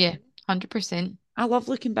 You know, Yeah. 100%. I love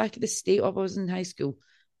looking back at the state of I was in high school.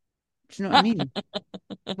 Do you know what I mean?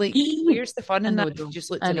 Like, where's the fun I in that know, if you though.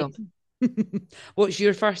 just looked I know. amazing? What's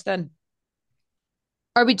your first in?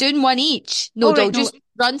 Are we doing one each? No, Oh, Dol, right, no, just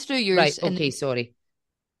run through right, yours and okay, then. sorry.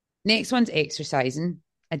 Next one's exercising.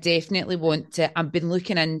 I definitely want to. I've been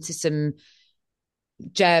looking into some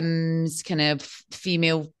gyms, kind of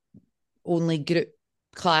female only group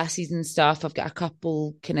classes and stuff. I've got a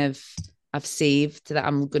couple kind of I've saved that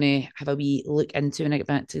I'm going to have a wee look into when I get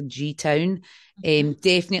back to G Town. Mhm.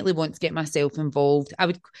 Definitely want to get myself involved.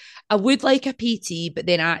 I would like a PT, but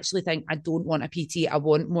then I actually think I don't want a PT. I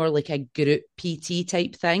want more like a group PT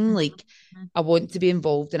type thing. Like Mhm. I want to be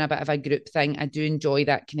involved in a bit of a group thing. I do enjoy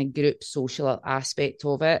that kind of group social aspect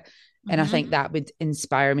of it. And I Mhm. think that would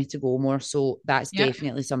inspire me to go more. So that's Yeah.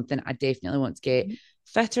 definitely something I definitely want to get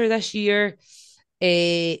fitter this year.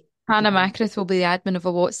 Uh, Hannah Macrith will be the admin of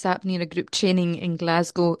a WhatsApp near a group training in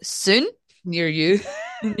Glasgow soon. near you.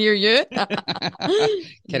 Near you.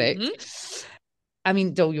 Correct. Mhm. I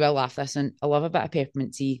mean, Dol, you will laugh this one. I love a bit of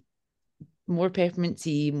peppermint tea. More peppermint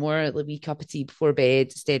tea, more like a wee cup of tea before bed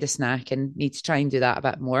instead of snacking. Need to try and do that a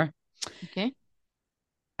bit more. Okay.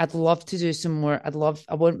 I'd love to do some more.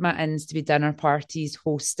 I want my ins to be dinner parties,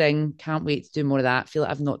 hosting. Can't wait to do more of that. I feel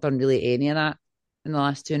like I've not done really any of that. in the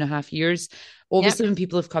last 2.5 years. Yep. Obviously, when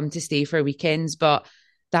people have come to stay for weekends, but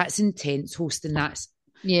that's intense hosting.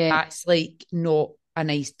 Yeah. That's like not a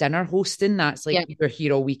nice dinner hosting. That's like Yep. you're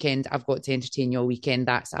here all weekend. I've got to entertain you all weekend.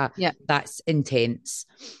 Yep. That's intense.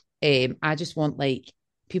 I just want like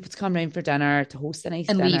people to come round for dinner, to host a nice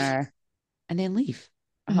And leave. dinner, and then leave.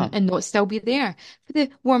 Uh-huh. And not still be there for the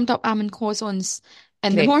warmed up almond croissants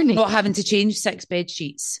in the Correct. morning. Not having to change 6 bed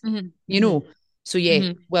sheets, hmm you hmm know. So yeah,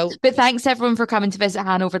 hmm well, But thanks everyone for coming to visit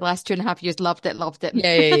Hannah over the last 2.5 years. Loved it, loved it.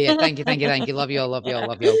 yeah. Thank you, thank you. Love you all, love you all,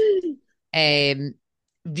 love you all. Um,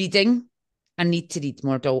 reading. I need to read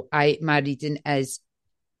more, doll. My reading is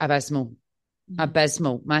abysmal. Mhm.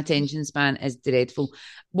 Abysmal. My attention span is dreadful.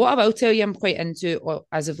 What I will tell you, I'm quite into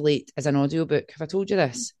as of late is an audiobook. Have I told you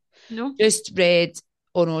this? No? Just read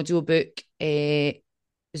on audiobook.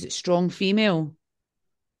 Is it Strong Female?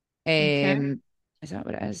 Okay. Is that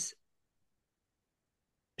what it is?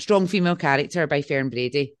 Strong Female Character by Fern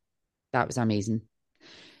Brady. That was amazing.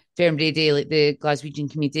 Fern Brady, like the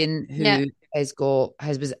Glaswegian comedian Yeah. who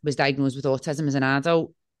was diagnosed with autism as an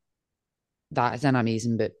adult. That is an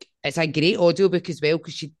amazing book. It's a great audiobook as well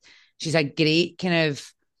because she's a great kind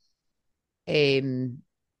of um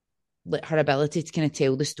like her ability to kind of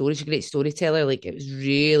tell the story. She's a great storyteller. Like it was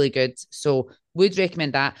really good. So would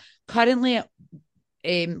recommend that. Currently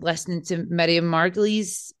listening to Miriam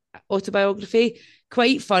Margolyes's autobiography.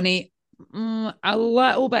 Quite funny. A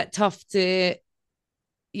little bit tough to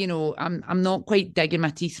I'm not quite digging my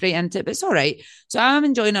teeth right into it, but it's all right. So I'm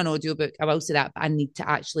enjoying an audiobook. I will say that, but I need to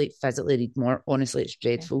actually physically read more. Honestly, it's Okay.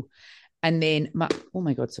 dreadful. And then oh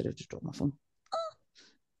my god, sorry, I've just dropped my phone.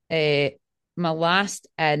 Uh, my last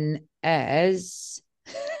in is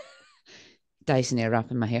Dyson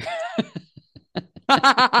Airwrap in my hair.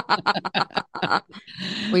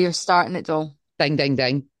 Well, you're starting it, doll. Ding, ding,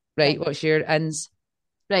 ding. Right, Right. what's your ins?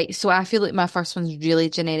 Right. So I feel like my first one's really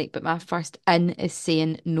generic, but my first in is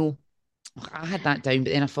saying no. I had that down,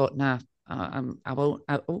 but then I thought, nah, I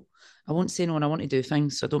won't say no, and I want to do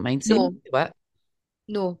things, so I don't mind saying No, what.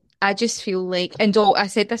 no. I just feel like, and doll, I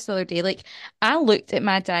said this the other day, like I looked at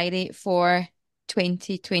my diary for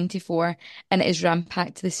 2024 and it is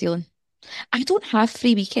rampart to the ceiling. I don't have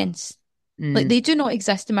free weekends. Like Mm. they do not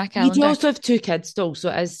exist in my You do calendar. also have two kids, still, so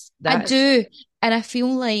it is I that's do. And I feel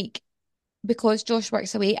like because Josh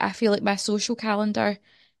works away, I feel like my social calendar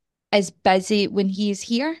is busy when he is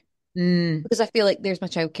here mm, because I feel like there's my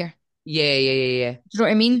childcare. yeah. Do you know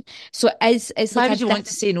what I mean? So it's Why like a would you want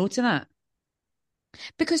to different say no to that?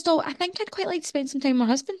 because though I think I'd quite like to spend some time with my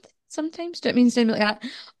husband sometimes. Do you know what I mean? Something like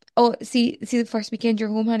that. Oh, see the first weekend you're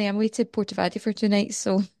home, honey. I'm away to Portavadie for 2 nights.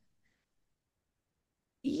 So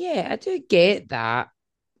Yeah, I do get that.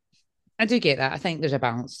 I do get that. I think there's a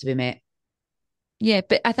balance to be met. yeah,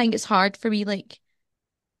 but I think it's hard for me, like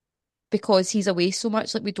because he's away so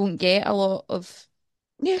much, like we don't get a lot of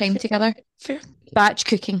Yeah, time fair, together. fair. Batch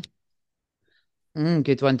cooking.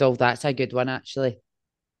 Good one, Dol. That's a good one, actually.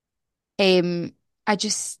 Um, I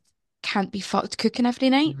just can't be fucked cooking every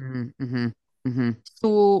night. Mm-hmm.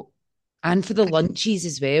 So And for the I, lunches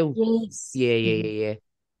as well. yes. Yeah.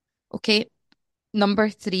 Okay. Number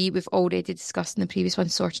three, we've already discussed in the previous one,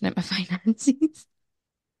 sorting out my finances.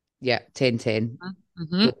 Yeah, 10-10.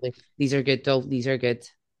 hmm Totally. These are good, Dol. These are good.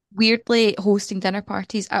 Weirdly, hosting dinner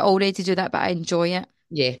parties. I already do that, but I enjoy it.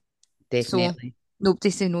 Yeah, So definitely. nobody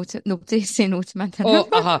say no to my dinner Oh,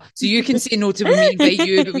 party. So you can say no to when we invite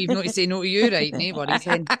you, but we've not to say no to you, right? No worries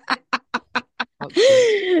then. Fuck's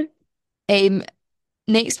sake. Um,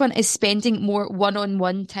 next one is spending more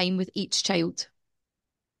one-on-one time with each child.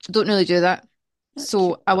 I don't really do that. That's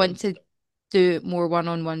cute, So I though. want to do more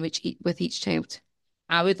one-on-one with each child.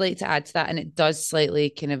 I would like to add to that, and it does slightly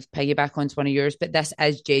kind of piggyback onto one of yours, but this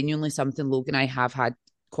is genuinely something Logan and I have had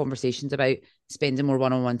conversations about spending more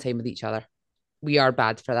one on one time with each other. We are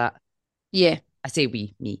bad for that. Yeah, I say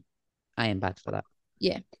we, me. I am bad for that.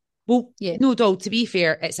 yeah, Well, yeah. no, doll, to be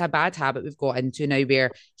fair, it's a bad habit we've got into now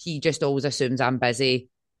where he just always assumes I'm busy.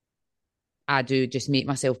 I do just make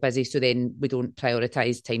myself busy. So then we don't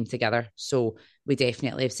prioritize time together. So we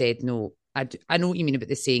definitely have said no. I know what you mean about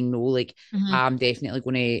the saying no. Like, hmm I'm definitely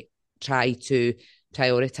going to try to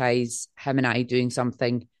prioritize him and I doing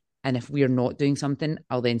something. And if we're not doing something,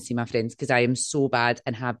 I'll then see my friends because I am so bad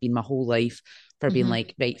and have been my whole life for being hmm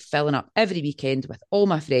like, right, filling up every weekend with all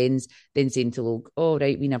my friends, then saying to Log, oh,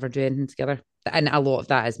 right, we never do anything together. And a lot of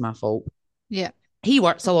that is my fault. Yeah, He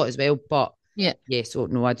works a lot as well, but yeah. yeah, so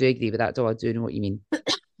no, I do agree with that. So I do know what you mean.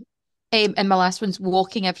 And my last one's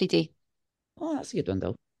walking every day. Oh, that's a good one,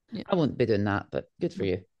 though. Yeah. I won't be doing that, but good for No.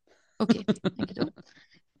 you. Okay. Thank you, though.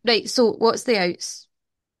 Right. So what's the outs?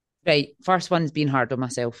 Right, first one's being hard on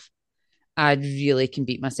myself. I really can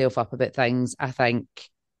beat myself up about things. I think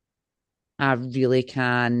I really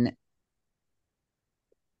can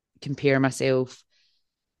compare myself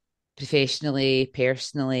professionally,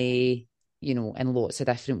 personally, in lots of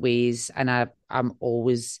different ways. And I'm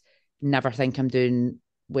always never think I'm doing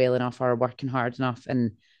well enough or working hard enough.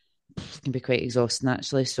 And it can be quite exhausting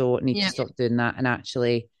actually. So I need to Yeah. stop doing that. And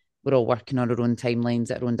actually we're all working on our own timelines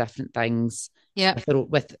at our own different things. Yeah.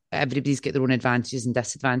 With everybody's got their own advantages and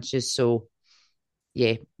disadvantages. So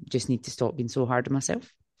yeah, just need to stop being so hard on myself.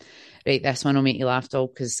 Right, this one will make you laugh, doll,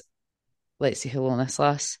 because let's see how long this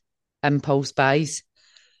lasts. Impulse buys.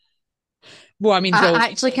 Well, I mean, doll, I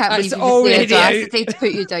actually can't that's believe you've the already audacity to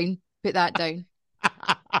put you down. Put that down.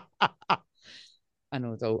 out. I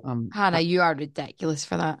know, doll. Hannah, you are ridiculous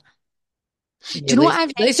for that. Do Yeah, you know what I've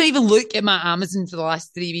read? let's not even look at my Amazon for the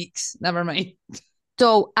last 3 weeks. Never mind.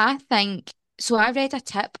 So I think so. I read a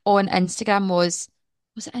tip on Instagram was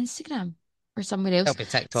it Instagram or somewhere else? It'll be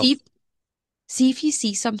TikTok. See if see if you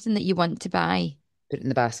see something that you want to buy. Put it in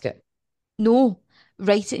the basket. No,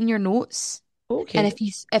 write it in your notes. And Okay.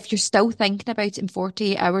 if you're still thinking about it in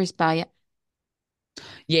 48 hours, buy it.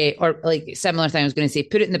 Yeah, or like similar thing. I was going to say,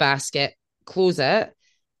 put it in the basket, close it,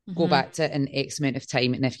 go Hmm. back to it in X amount of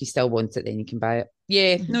time, and if you still want it, then you can buy it.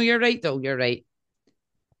 Yeah, Hmm. no, you're right, though. You're right.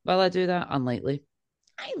 Will I do that? Unlikely.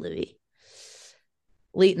 Hi, Louie.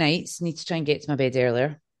 Late nights, need to try and get to my bed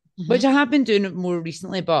earlier, Hmm. which I have been doing more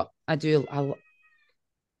recently, but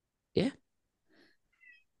yeah.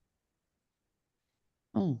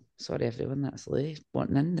 Oh, sorry, everyone. That's Louie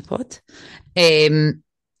wanting in the pod.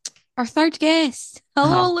 Our third guest. Uh-huh.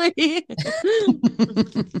 Hello, Lee.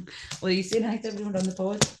 Well, you saying hi to everyone on the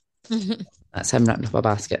pod? That's him wrapping up a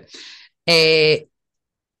basket. Uh,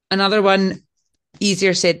 Another one,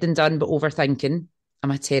 easier said than done, but overthinking.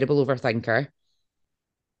 I'm a terrible overthinker.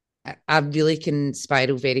 I really can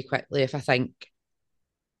spiral very quickly if I think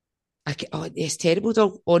oh, it's terrible,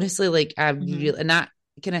 dog. Honestly, like I Hmm. really, and that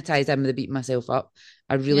kind of ties in with the beating myself up.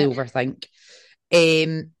 I really Yeah. overthink.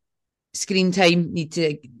 Um, Screen time need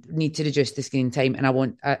to reduce the screen time, and I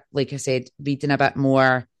want, like I said, reading a bit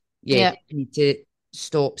more. Yeah, Yeah. I need to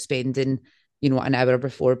stop spending, an hour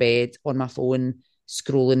before bed on my phone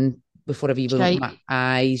scrolling before I've even opened Shite. my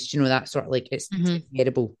eyes. That sort of like it's Hmm.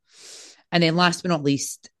 terrible. And then last but not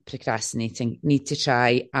least, procrastinating. Need to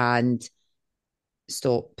try and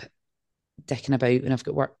stop dicking about when I've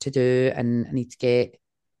got work to do, and I need to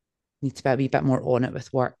be a wee bit more on it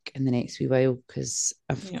with work in the next wee while because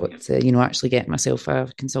I've Yeah. got to, actually get myself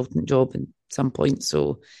a consultant job at some point.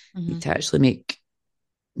 So Hmm. need to actually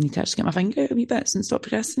get my finger out a wee bit and stop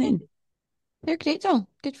procrastinating. They're great, though.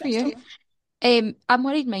 Good for you. I'm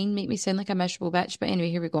worried mine make me sound like a miserable bitch, but anyway,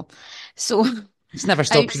 here we go. So, It's never I,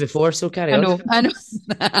 stopped you before, so carry I on. know, I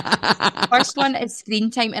know. First one is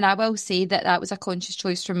screen time, and I will say that that was a conscious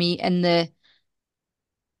choice for me in the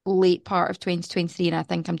late part of 2023, and I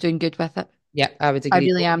think I'm doing good with it. Yeah, I would I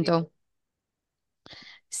agree. really am, though.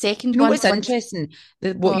 Second You know one, what's interesting?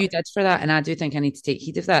 What what? you did for that, and I do think I need to take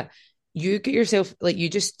heed of that. You get yourself, like, you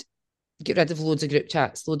just get rid of loads of group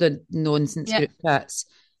chats, load of nonsense Yeah. group chats.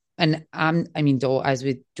 And I mean, as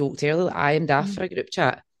we joked earlier, I am daft Hmm. for a group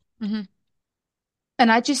chat. Hmm.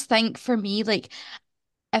 And I just think for me, like,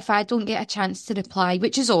 if I don't get a chance to reply,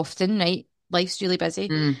 which is often, right? Life's really busy.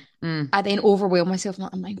 Mm, mm. I then overwhelm myself. I'm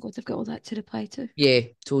like, oh my God, I've got all that to reply to. Yeah,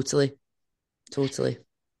 totally. Totally.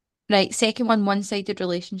 Right. Second one, one-sided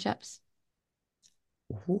relationships.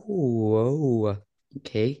 Oh,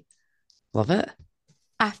 okay. Love it.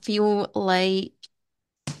 I feel like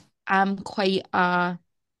I'm probably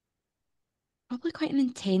quite an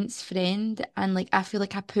intense friend. And like, I feel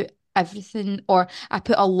like I put everything or I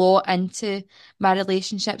put a lot into my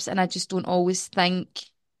relationships and I just don't always think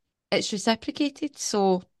it's reciprocated.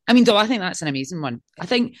 So, I mean, though, I think that's an amazing one. I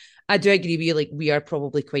think I do agree with you. Like, we are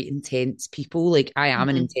probably quite intense people. Like, I am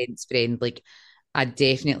an mhm, intense friend. Like, I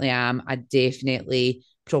definitely am. I definitely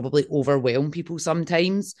probably overwhelm people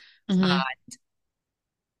sometimes. mhm.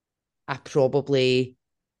 I probably,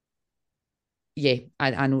 yeah,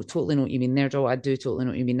 I know, totally know what you mean there, Joe. I do totally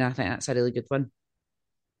know what you mean. I think that's a really good one.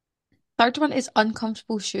 Third one is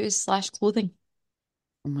uncomfortable shoes/clothing.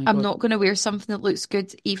 Oh my I'm God. not going to wear something that looks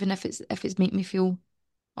good, even if it's make me feel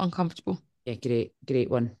uncomfortable. Yeah, great, great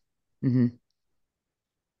one. Mm-hmm.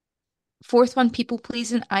 Fourth one, people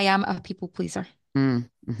pleasing. I am a people pleaser to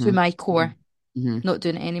Mm-hmm. my core. Mm-hmm. Not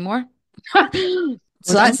doing it anymore.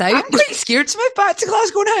 So Well, I'm, that's out. I'm quite scared to move back to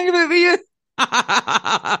Glasgow and hang about with you.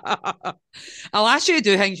 I'll ask you to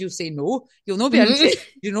do things, you'll say no. You'll not be interested.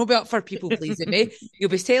 You'll not be up for people pleasing me. You'll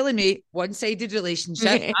be telling me one sided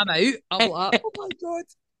relationship. I'm out. I'll be like, oh my God.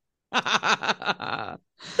 Oh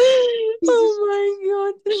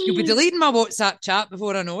You'll be my deleting my WhatsApp chat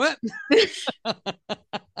before I know it. God.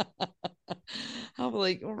 I'll be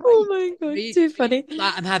like, all Oh right, my God, great. too funny.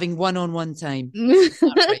 I'm having one-on-one time. That's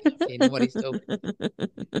right. Okay, no worries, dog.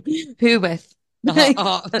 Who with?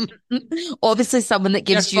 Uh-huh, uh-huh. Obviously, someone that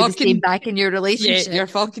You're gives you the same fucking, back in your yeah, relationship. you're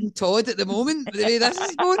fucking Todd at the moment, the way this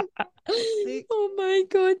is going. Like, Oh my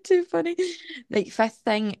God, too funny. Like, fifth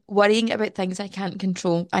thing, worrying about things I can't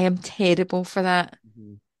control. I am terrible for that.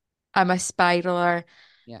 mhm, I'm a spiraler,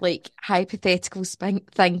 yeah, like hypothetical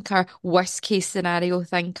thinker, worst case scenario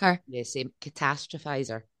thinker. yeah, same.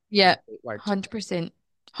 Catastrophizer is Yeah, a great word. 100%.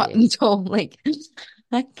 Yeah. No, like,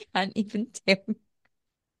 I can't even tell.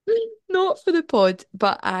 Not for the pod,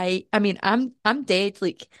 but I mean, I'm dead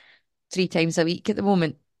like 3 times a week at the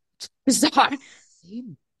moment. Bizarre.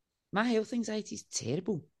 Same. My health anxiety is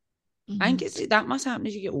terrible. I think Mhm. it's that must happen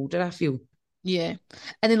as you get older, I feel. Yeah.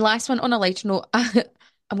 And then last one on a lighter note, I'm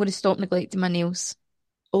going to stop neglecting my nails.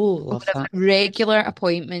 Oh, I'm love going to that. have regular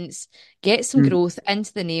appointments, get some Mm. growth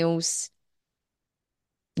into the nails,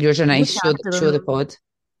 Yours are look nice. after Show them. the pod.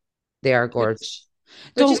 They are Thanks. gorge.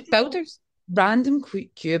 They're So just builders. random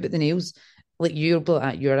quick cue about the nails. Like you're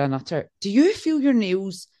a nutter. Do you feel your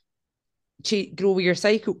nails grow with your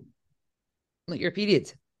cycle, like your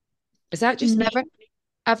period? Is that just me? Never,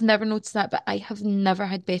 I've never noticed that, but I have never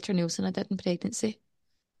had better nails than I did in pregnancy.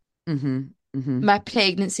 Mm-hmm. Mm-hmm. My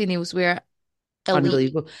pregnancy nails were elite.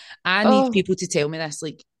 Unbelievable. I need Oh, people to tell me this.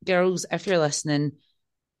 Like, girls, if you're listening,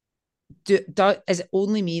 is it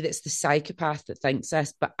only me that's the psychopath that thinks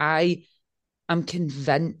this? But I am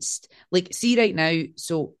convinced. Like, see right now.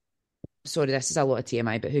 So sorry, this is a lot of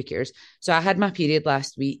TMI, but who cares? So I had my period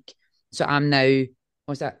last week. So I'm now,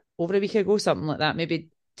 was that over a week ago, something like that, maybe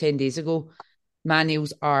 10 days ago. My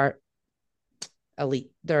nails are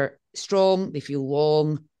elite. They're strong, they feel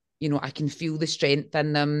long. You know, I can feel the strength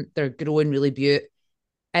in them. They're growing really beautiful.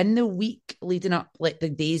 In the week leading up, like the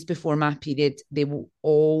days before my period, they will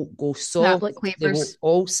all go snap soft, like they will wafers.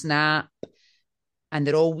 all snap, and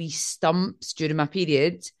they're all wee stumps during my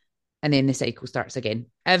period. And then the cycle starts again.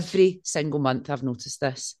 Every single month, I've noticed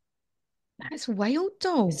this. That's wild,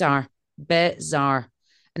 though. Bizarre, bizarre.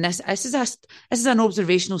 And this is an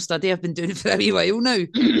observational study I've been doing for a wee while now.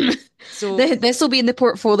 So, This will be in the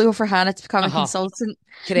portfolio for Hannah to become a uh-huh, consultant.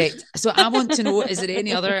 correct. So I want to know: is there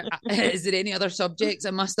any other subjects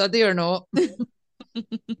in my study or not?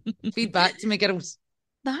 Feedback to me, girls.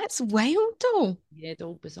 That's wild, though. Yeah, it's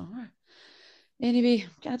all bizarre. Anyway,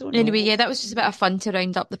 I don't Anyway, know. yeah, that was just a bit of fun to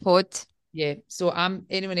round up the pod. Yeah. So I'm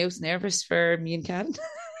anyone else nervous for me and Karen?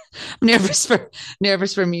 I'm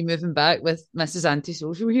nervous for me moving back with Mrs.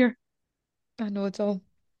 Antisocial here. I know it's all.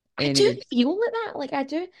 I do Anyway. feel like that. Like I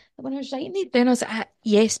do. When I was writing it down, I was like, "Ah,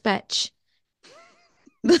 yes, bitch.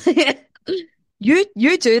 You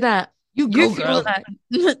do that. You You go, feel girl. like that.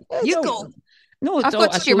 It's You all go. no, it's I've all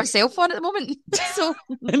got I to cheer told myself on at the moment. So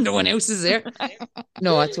no one else is there.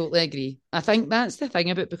 No, I totally agree. I think that's the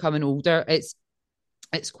thing about becoming older. It's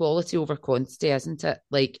quality over quantity, isn't it?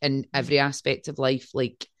 Like in every aspect of life.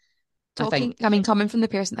 Like I think, talking, I mean, coming from the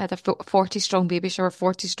person that had a 40 strong baby shower,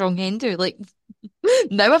 40 strong hen do, like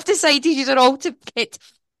now I've decided you are all to get.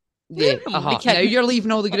 yeah, I'm only Now kidding. you're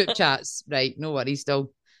leaving all the group chats. Right, no worries,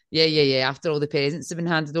 still. Yeah, yeah, yeah. After all the presents have been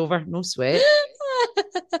handed over, no sweat.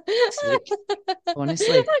 Sick.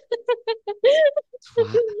 Honestly.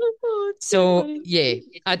 Twat. Oh, it's too So funny. yeah,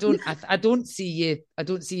 I don't see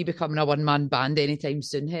you becoming a one man band anytime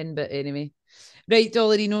soon, Hen. But anyway, right,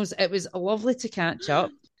 Dollarinos, it was lovely to catch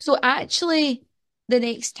up. So actually, the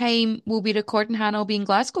next time we'll be recording, Hannah will be in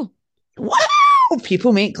Glasgow. Wow,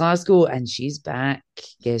 people make Glasgow, and she's back.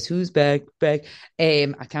 Guess who's back? Back.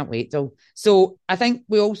 I can't wait though. So I think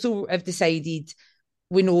we also have decided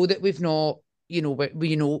we know that we've not,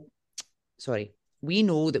 we know sorry, we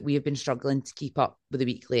know that we have been struggling to keep up with the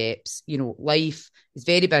weekly eps. You know, life is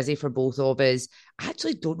very busy for both of us. I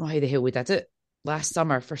actually don't know how the hell we did it last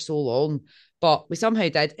summer for so long, but we somehow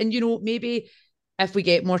did. And, maybe if we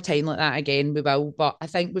get more time like that again, we will. But I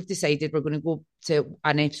think we've decided we're going to go to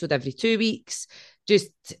an episode every 2 weeks, just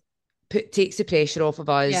takes the pressure off of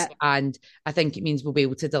us. Yeah. And I think it means we'll be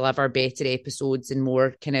able to deliver better episodes and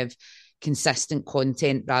more kind of consistent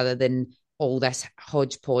content rather than all this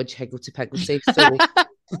hodgepodge higgledy piggledy. So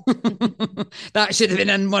that should have been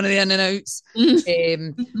in one of the in and outs.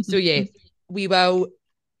 So yeah, we will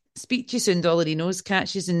speak to you soon, Dollarinos.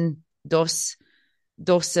 Catch us in dos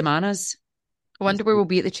semanas. I wonder where we'll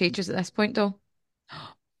be at the Traitors at this point, though.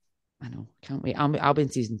 I know, can't wait. I'll be in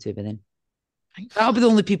season 2 by then. That'll be the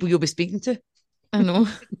only people you'll be speaking to. I know.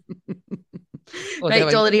 Oh, Right,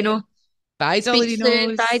 Dollarino. Bye, Speak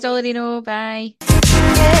soon. Bye, Dollarinos. Dollarino. Bye.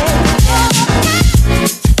 Yeah.